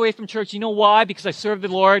walk away from church. You know why? Because I served the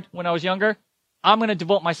Lord when I was younger. I'm going to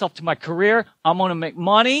devote myself to my career. I'm going to make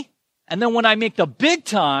money. And then when I make the big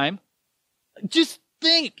time, just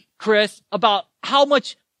think, Chris, about how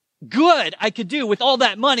much good I could do with all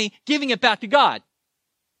that money, giving it back to God.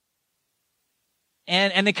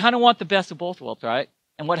 And they kind of want the best of both worlds, right?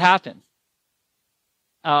 And what happens?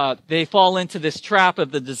 They fall into this trap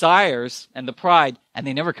of the desires and the pride, and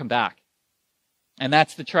they never come back. And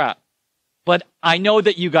that's the trap. But I know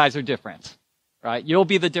that you guys are different, right? You'll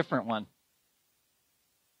be the different one.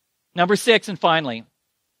 Number 6, and finally,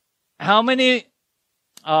 how many,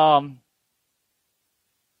 and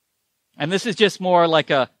this is just more like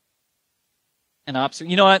an obstacle.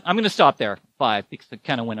 You know what? I'm going to stop there, 5, because I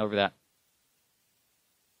kind of went over that.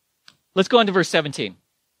 Let's go on to verse 17,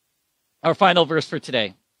 our final verse for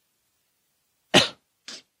today.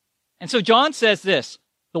 And so John says this,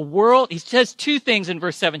 the world, he says two things in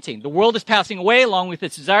verse 17. The world is passing away along with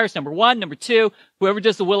its desires, number one. Number two, whoever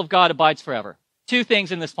does the will of God abides forever. Two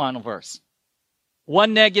things in this final verse.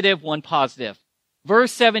 One negative, one positive.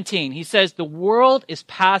 Verse 17, he says, the world is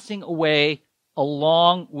passing away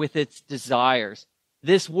along with its desires.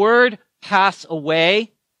 This word, pass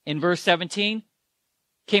away, in verse 17,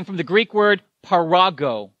 came from the Greek word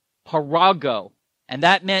parago, and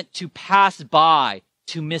that meant to pass by,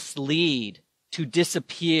 to mislead, to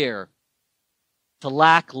disappear, to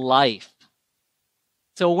lack life.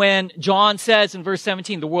 So when John says in verse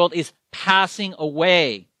 17, the world is passing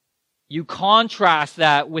away, you contrast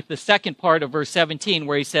that with the second part of verse 17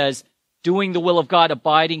 where he says, doing the will of God,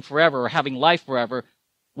 abiding forever, or having life forever.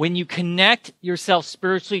 When you connect yourself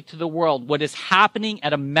spiritually to the world, what is happening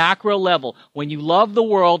at a macro level, when you love the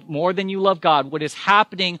world more than you love God, what is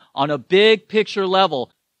happening on a big picture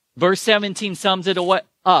level, verse 17 sums it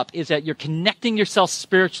up, is that you're connecting yourself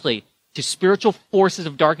spiritually to spiritual forces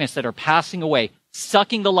of darkness that are passing away,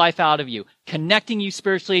 sucking the life out of you, connecting you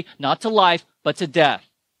spiritually, not to life, but to death,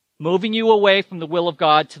 moving you away from the will of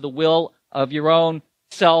God to the will of your own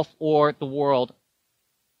self or the world.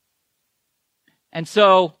 And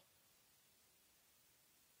so,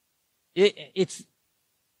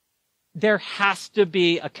 there has to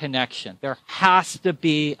be a connection. There has to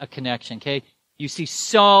be a connection, okay? You see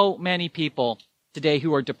so many people today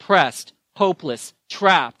who are depressed, hopeless,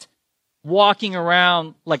 trapped, walking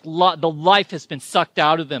around like the life has been sucked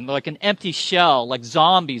out of them, like an empty shell, like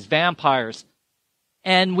zombies, vampires.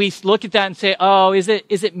 And we look at that and say, oh, is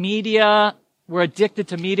it media? We're addicted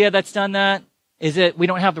to media that's done that. Is it we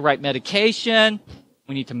don't have the right medication?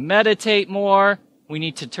 We need to meditate more. We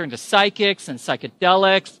need to turn to psychics and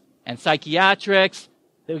psychedelics and psychiatrics.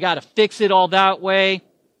 We got to fix it all that way.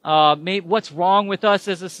 What's wrong with us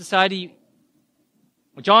as a society?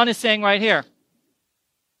 What John is saying right here,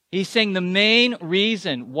 he's saying the main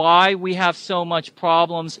reason why we have so much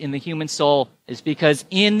problems in the human soul is because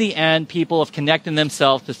in the end, people have connected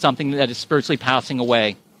themselves to something that is spiritually passing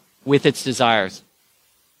away with its desires.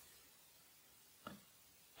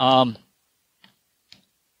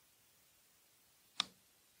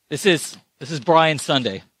 This is Brian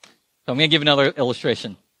Sunday. So I'm going to give another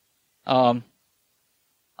illustration. What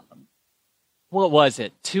was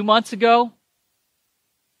it? 2 months ago?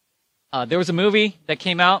 There was a movie that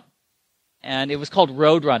came out, and it was called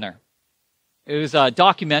Roadrunner. It was a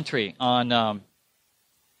documentary on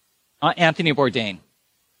Anthony Bourdain.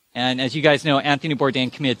 And as you guys know, Anthony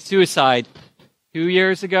Bourdain committed suicide 2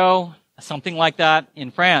 years ago, something like that,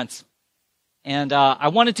 in France. And I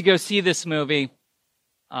wanted to go see this movie,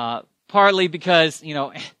 partly because,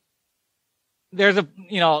 there's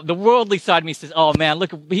the worldly side of me says, oh man,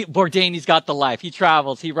 look, Bourdain, he's got the life. He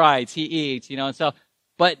travels, he rides, he eats, and so.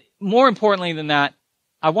 But more importantly than that,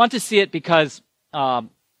 I want to see it because I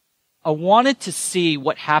wanted to see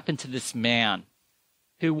what happened to this man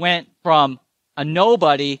who went from a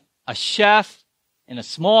nobody, a chef in a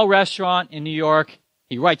small restaurant in New York.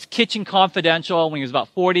 He writes Kitchen Confidential when he was about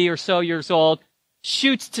 40 or so years old,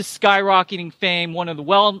 shoots to skyrocketing fame, one of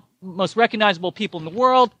the most recognizable people in the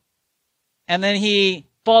world, and then he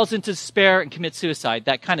falls into despair and commits suicide,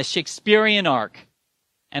 that kind of Shakespearean arc.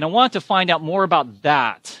 And I want to find out more about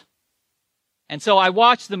that. And so I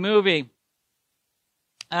watched the movie,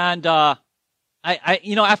 and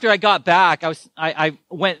after I got back, I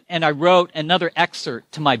went and I wrote another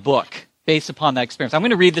excerpt to my book based upon that experience. I'm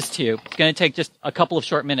going to read this to you. It's going to take just a couple of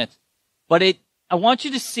short minutes, but I want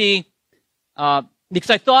you to see, because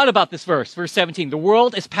I thought about this verse 17. The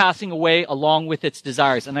world is passing away along with its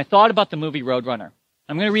desires, and I thought about the movie Roadrunner.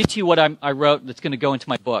 I'm going to read to you what I wrote that's going to go into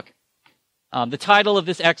my book. The title of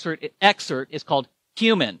this excerpt is called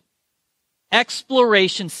Human.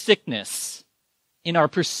 Exploration sickness in our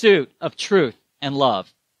pursuit of truth and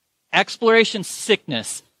love. Exploration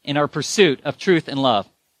sickness in our pursuit of truth and love.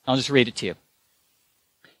 I'll just read it to you.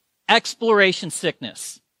 Exploration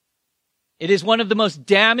sickness. It is one of the most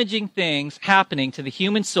damaging things happening to the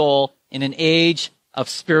human soul in an age of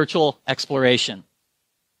spiritual exploration.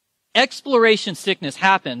 Exploration sickness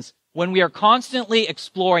happens when we are constantly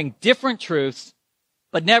exploring different truths,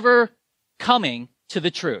 but never coming to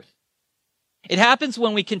the truth. It happens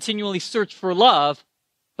when we continually search for love,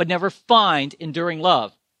 but never find enduring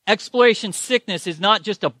love. Exploration sickness is not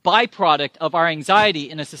just a byproduct of our anxiety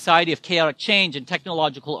in a society of chaotic change and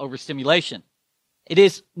technological overstimulation. It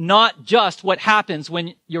is not just what happens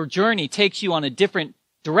when your journey takes you on a different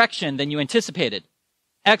direction than you anticipated.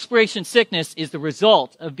 Exploration sickness is the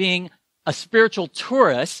result of being a spiritual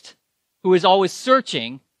tourist who is always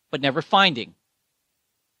searching but never finding.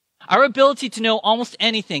 Our ability to know almost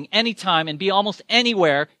anything, anytime, and be almost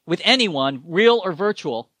anywhere with anyone, real or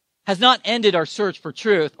virtual, has not ended our search for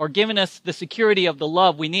truth or given us the security of the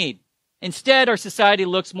love we need. Instead, our society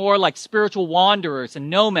looks more like spiritual wanderers and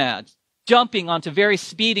nomads, jumping onto very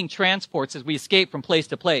speeding transports as we escape from place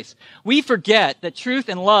to place. We forget that truth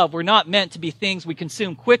and love were not meant to be things we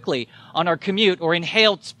consume quickly on our commute or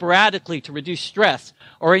inhaled sporadically to reduce stress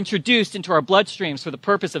or introduced into our bloodstreams for the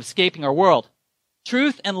purpose of escaping our world.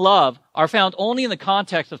 Truth and love are found only in the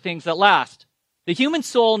context of things that last. The human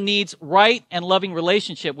soul needs right and loving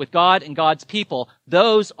relationship with God and God's people.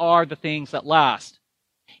 Those are the things that last.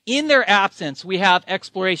 In their absence, we have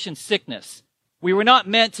exploration sickness. We were not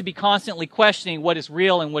meant to be constantly questioning what is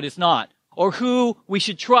real and what is not, or who we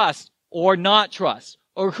should trust or not trust,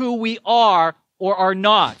 or who we are or are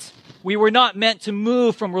not. We were not meant to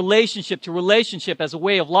move from relationship to relationship as a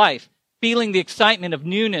way of life, feeling the excitement of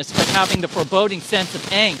newness but having the foreboding sense of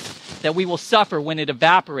angst that we will suffer when it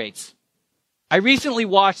evaporates. I recently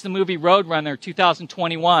watched the movie Roadrunner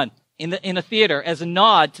 2021 in a theater as a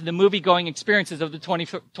nod to the movie-going experiences of the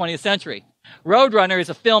 20th century. Roadrunner is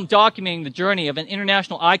a film documenting the journey of an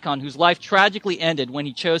international icon whose life tragically ended when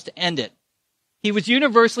he chose to end it. He was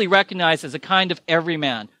universally recognized as a kind of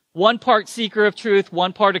everyman, one part seeker of truth,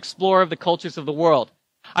 one part explorer of the cultures of the world.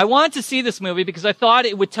 I wanted to see this movie because I thought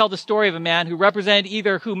it would tell the story of a man who represented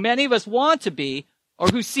either who many of us want to be or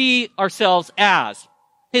who see ourselves as.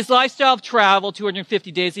 His lifestyle of travel,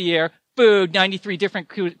 250 days a year, food, 93 different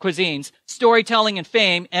cuisines, storytelling and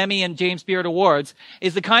fame, Emmy and James Beard Awards,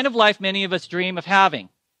 is the kind of life many of us dream of having.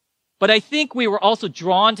 But I think we were also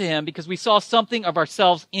drawn to him because we saw something of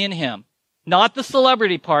ourselves in him. Not the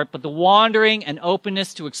celebrity part, but the wandering and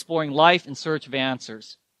openness to exploring life in search of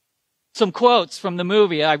answers. Some quotes from the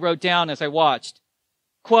movie I wrote down as I watched.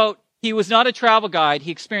 Quote, "He was not a travel guide.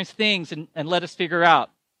 He experienced things and let us figure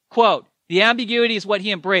out." Quote, "The ambiguity is what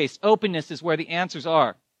he embraced. Openness is where the answers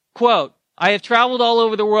are." Quote, "I have traveled all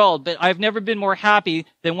over the world, but I've never been more happy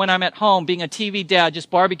than when I'm at home being a TV dad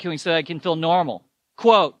just barbecuing so that I can feel normal."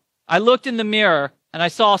 Quote, "I looked in the mirror and I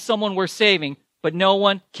saw someone worth saving, but no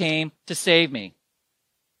one came to save me."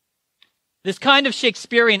 This kind of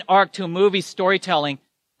Shakespearean arc to a movie's retelling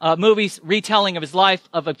of his life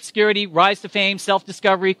of obscurity, rise to fame,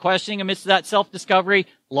 self-discovery, questioning amidst that self-discovery,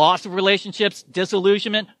 loss of relationships,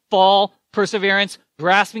 disillusionment, fall, perseverance,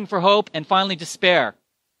 grasping for hope, and finally despair.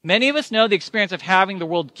 Many of us know the experience of having the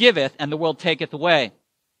world giveth and the world taketh away.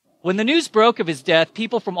 When the news broke of his death,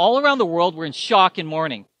 people from all around the world were in shock and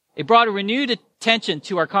mourning. It brought a renewed attention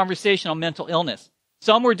to our conversation on mental illness.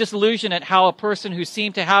 Some were disillusioned at how a person who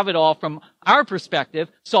seemed to have it all from our perspective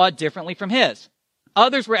saw it differently from his.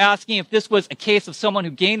 Others were asking if this was a case of someone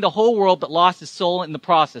who gained the whole world but lost his soul in the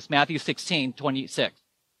process, Matthew 16:26.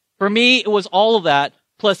 For me, it was all of that,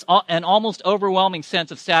 plus an almost overwhelming sense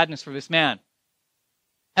of sadness for this man.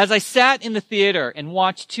 As I sat in the theater and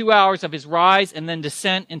watched 2 hours of his rise and then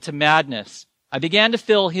descent into madness, I began to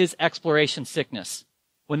feel his exploration sickness.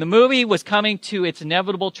 When the movie was coming to its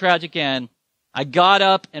inevitable tragic end, I got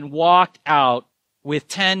up and walked out with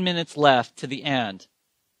 10 minutes left to the end.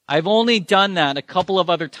 I've only done that a couple of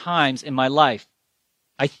other times in my life.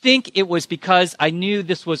 I think it was because I knew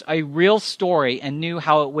this was a real story and knew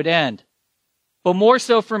how it would end. But more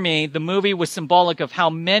so for me, the movie was symbolic of how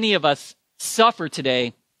many of us suffer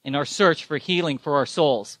today in our search for healing for our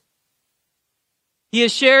souls. He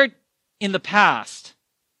has shared in the past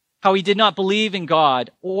how he did not believe in God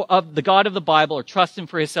or of the God of the Bible or trust him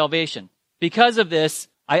for his salvation. Because of this,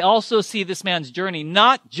 I also see this man's journey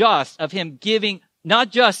not just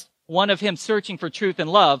one of him searching for truth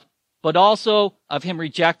and love, but also of him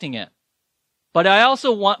rejecting it. But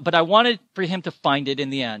I wanted for him to find it in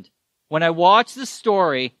the end. When I watched the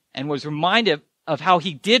story and was reminded of how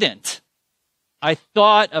he didn't, I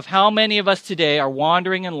thought of how many of us today are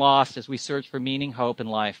wandering and lost as we search for meaning, hope, in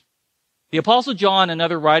life. The Apostle John,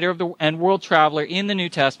 another writer and world traveler in the New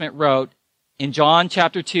Testament, wrote in John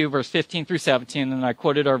chapter 2, verse 15 through 17, and I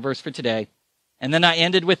quoted our verse for today. And then I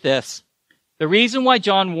ended with this. The reason why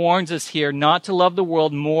John warns us here not to love the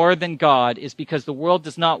world more than God is because the world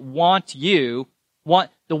does not want to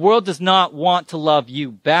love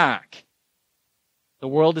you back. The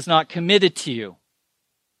world is not committed to you.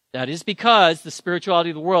 That is because the spirituality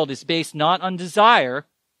of the world is based not on desire,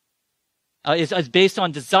 is based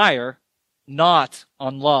on desire, not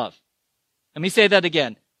on love. Let me say that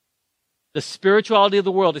again. The spirituality of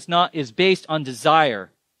the world is based on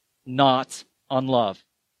desire, not on love.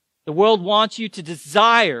 The world wants you to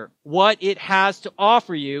desire what it has to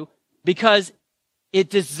offer you because it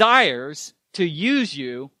desires to use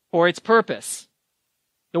you for its purpose.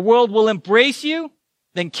 The world will embrace you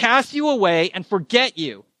then cast you away and forget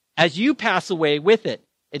you as you pass away with it.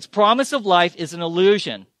 Its promise of life is an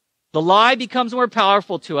illusion. The lie becomes more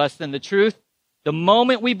powerful to us than the truth the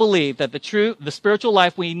moment we believe that the spiritual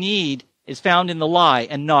life we need is found in the lie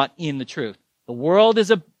and not in the truth. The world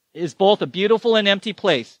is both a beautiful and empty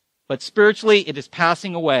place, but spiritually it is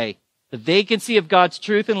passing away. The vacancy of God's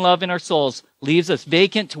truth and love in our souls leaves us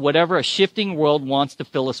vacant to whatever a shifting world wants to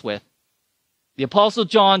fill us with. The Apostle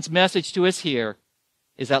John's message to us here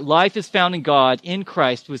is that life is found in God, in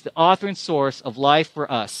Christ, who is the author and source of life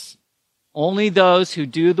for us. Only those who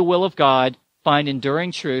do the will of God find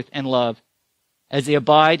enduring truth and love as they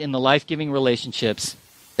abide in the life-giving relationships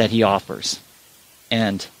that he offers.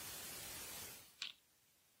 And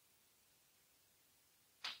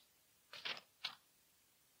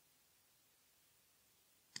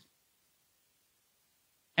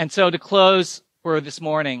so to close for this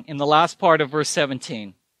morning, in the last part of verse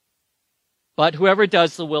 17, but whoever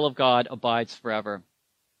does the will of God abides forever.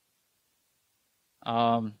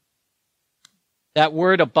 That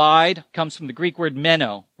word abide comes from the Greek word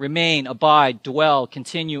meno, remain, abide, dwell,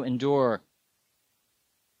 continue, endure.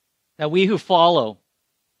 That we who follow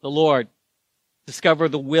the Lord discover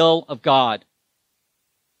the will of God.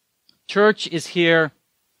 Church is here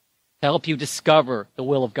to help you discover the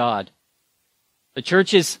will of God. The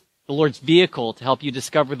church is the Lord's vehicle to help you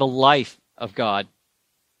discover the life of God.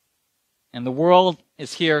 And the world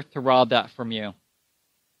is here to rob that from you.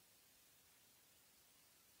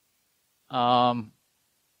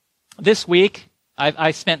 This week,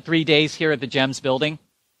 I spent 3 days here at the GEMS building.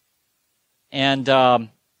 And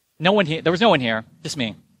no one here. There was no one here, just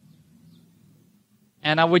me.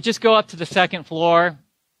 And I would just go up to the second floor,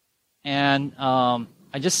 and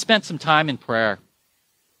I just spent some time in prayer.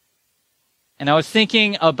 And I was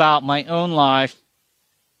thinking about my own life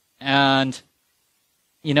and,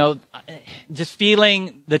 just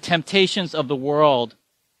feeling the temptations of the world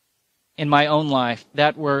in my own life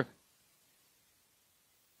that were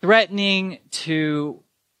threatening to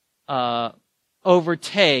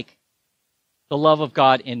overtake the love of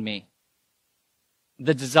God in me,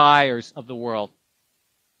 the desires of the world.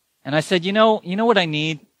 And I said, you know what I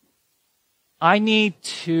need? I need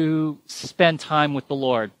to spend time with the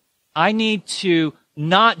Lord. I need to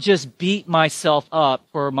not just beat myself up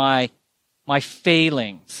for my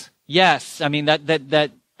failings. Yes, I mean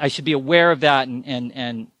that I should be aware of that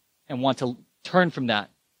and want to turn from that.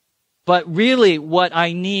 But really, what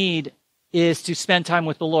I need is to spend time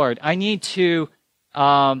with the Lord. I need to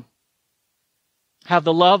have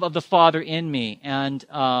the love of the Father in me and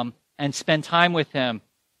spend time with Him.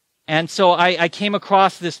 And so I came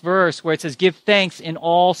across this verse where it says, give thanks in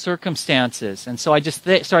all circumstances. And so I just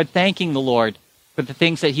started thanking the Lord for the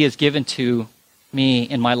things that He has given to me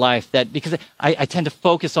in my life. That because I tend to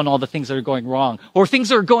focus on all the things that are going wrong. Or things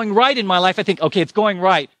that are going right in my life, I think, okay, it's going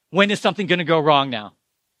right. When is something going to go wrong now?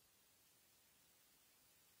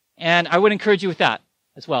 And I would encourage you with that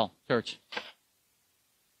as well, church.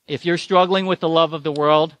 If you're struggling with the love of the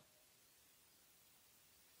world,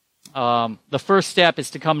 the first step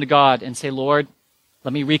is to come to God and say, Lord,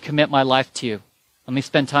 let me recommit my life to you. Let me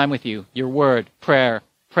spend time with you, your word, prayer,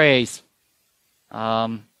 praise,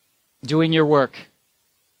 doing your work.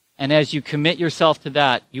 And as you commit yourself to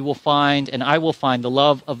that, you will find, and I will find, the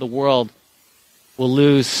love of the world will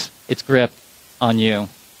lose its grip on you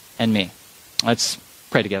and me. Let's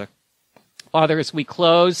pray together. Father, as we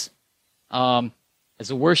close, as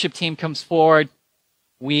the worship team comes forward,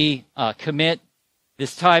 we commit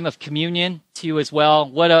this time of communion to you as well.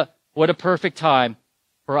 What a perfect time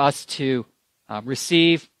for us to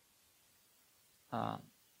receive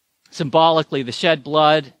symbolically the shed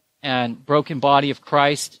blood and broken body of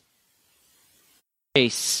Christ.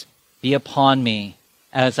 Grace be upon me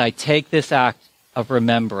as I take this act of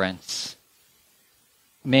remembrance.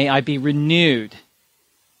 May I be renewed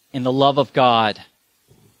in the love of God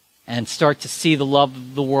and start to see the love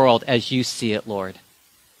of the world as you see it, Lord.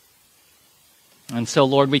 And so,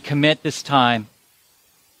 Lord, we commit this time.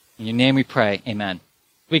 In your name we pray. Amen.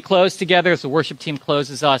 We close together as the worship team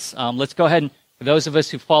closes us. Let's go ahead and, for those of us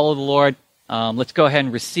who follow the Lord, let's go ahead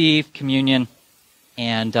and receive communion,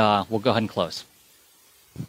 and we'll go ahead and close.